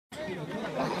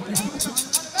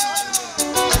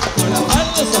Con las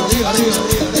manos arriba, arriba,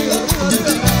 arriba, arriba,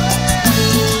 arriba.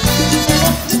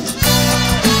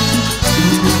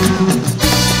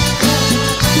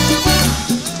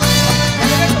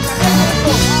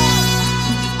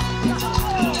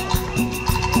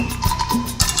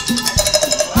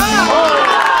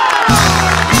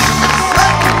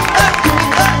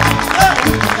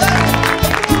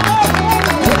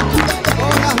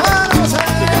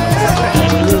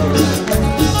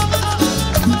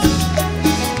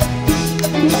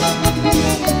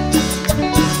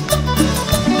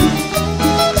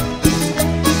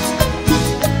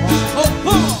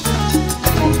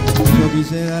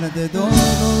 Quise darte todo,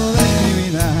 todo de mi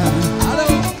vida.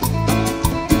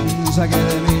 Saqué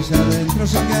de mis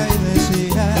adentros lo que ahí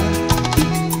decía.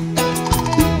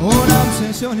 Una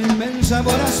obsesión inmensa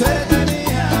por hacerte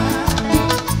mía.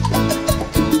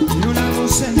 Y una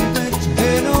voz en mi pecho que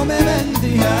no me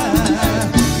mentía.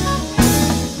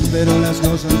 Pero las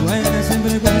cosas buenas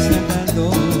siempre cuestan tanto.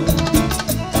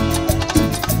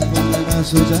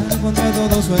 Podrás luchar contra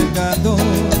todo su encanto.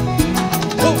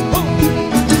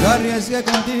 Yo arriesgué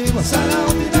contigo hasta la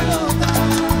última nota,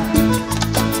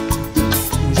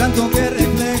 un llanto que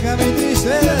refleja mi triste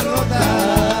derrota.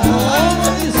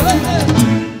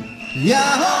 Y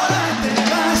ahora te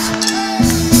vas,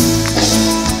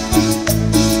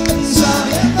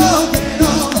 sabiendo que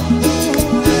no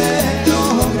pude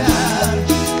lograr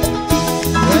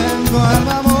en tu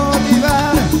alma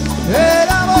motivar el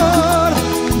amor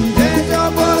que yo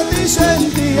por ti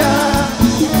sentía.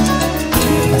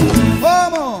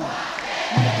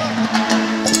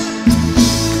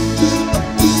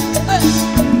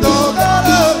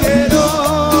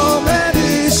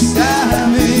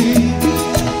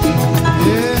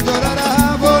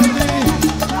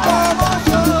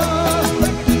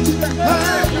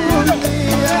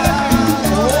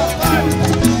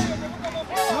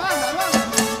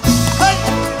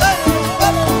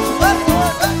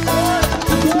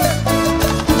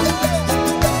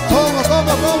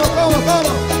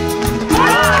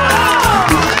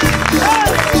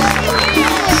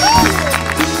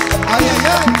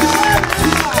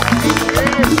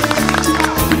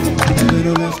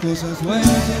 Cosas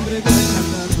buenas siempre cuestan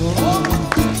tanto.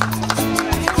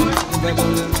 De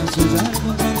volverme a soñar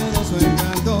contra todo su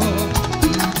encanto.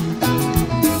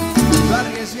 Yo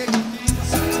arriesgué contigo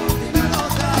hasta la última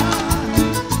nota,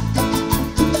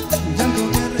 un llanto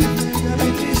que refleja mi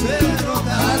triste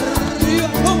derrota.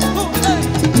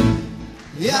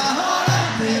 Y ahora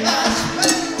te vas,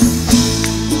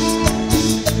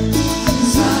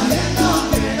 sabiendo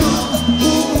que no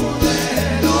pude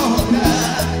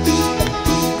lograr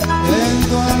en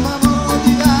tu alma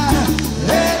motivar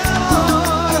el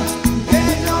amor que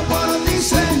yo por ti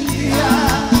sentía.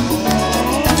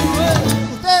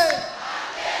 Usted.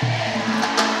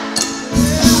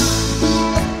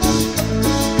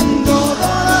 Todo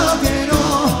lo que no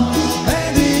me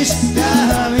diste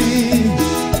a mí,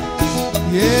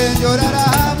 ¿quién llorará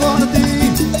por ti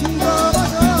como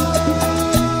yo?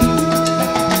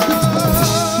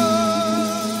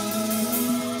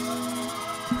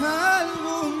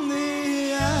 Algún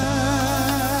día.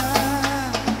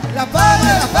 La palma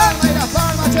y la palma y la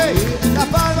palma, che. La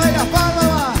palma y la palma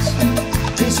más.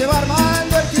 Y se va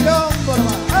armando el quilombo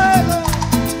nomás.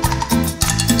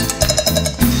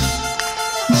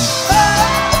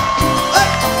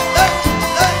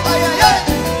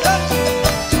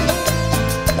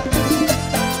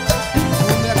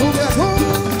 Cumbia, cumbia,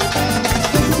 cumbia.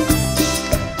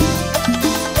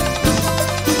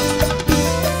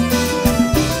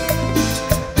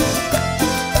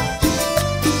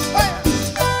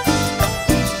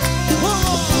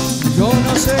 Yo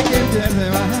no sé quién pierde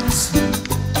más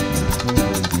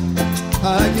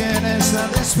aquí en esta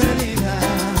despedida.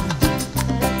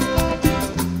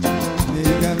 Mi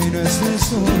camino es de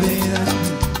su vida,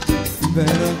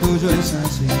 pero el tuyo es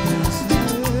así.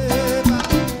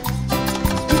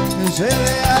 Sé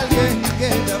de alguien que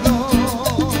te habló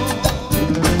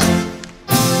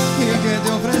y que te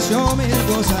ofreció mil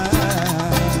cosas.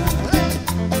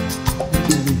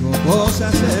 Me dijo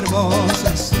cosas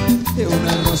hermosas y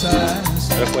unas rosas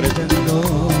te dio. Yo no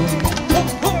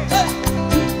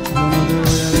te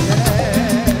voy a detener.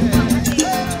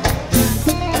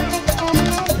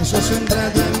 Eso es un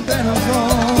trato entre los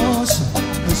dos.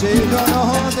 Si yo no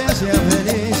te hacía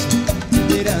feliz,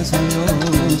 dirás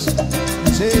adiós.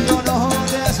 Si yo no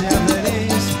te hacía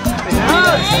feliz,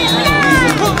 dirás adiós.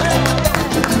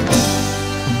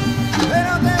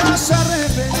 Pero te vas a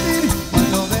arrepentir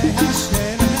cuando dejas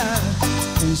generar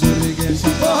en su riqueza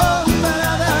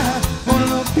comparada por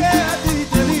lo que a ti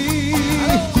te di.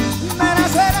 Me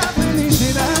nace la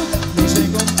felicidad.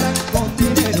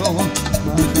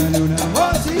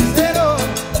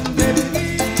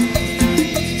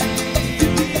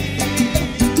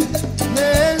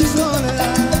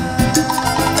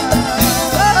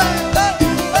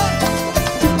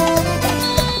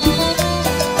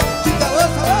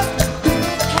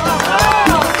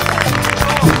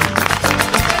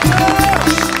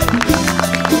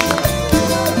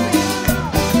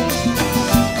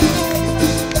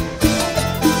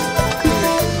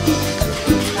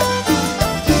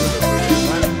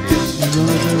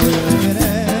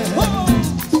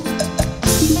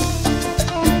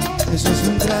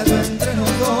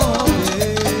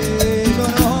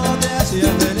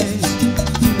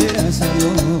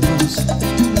 dirás adiós.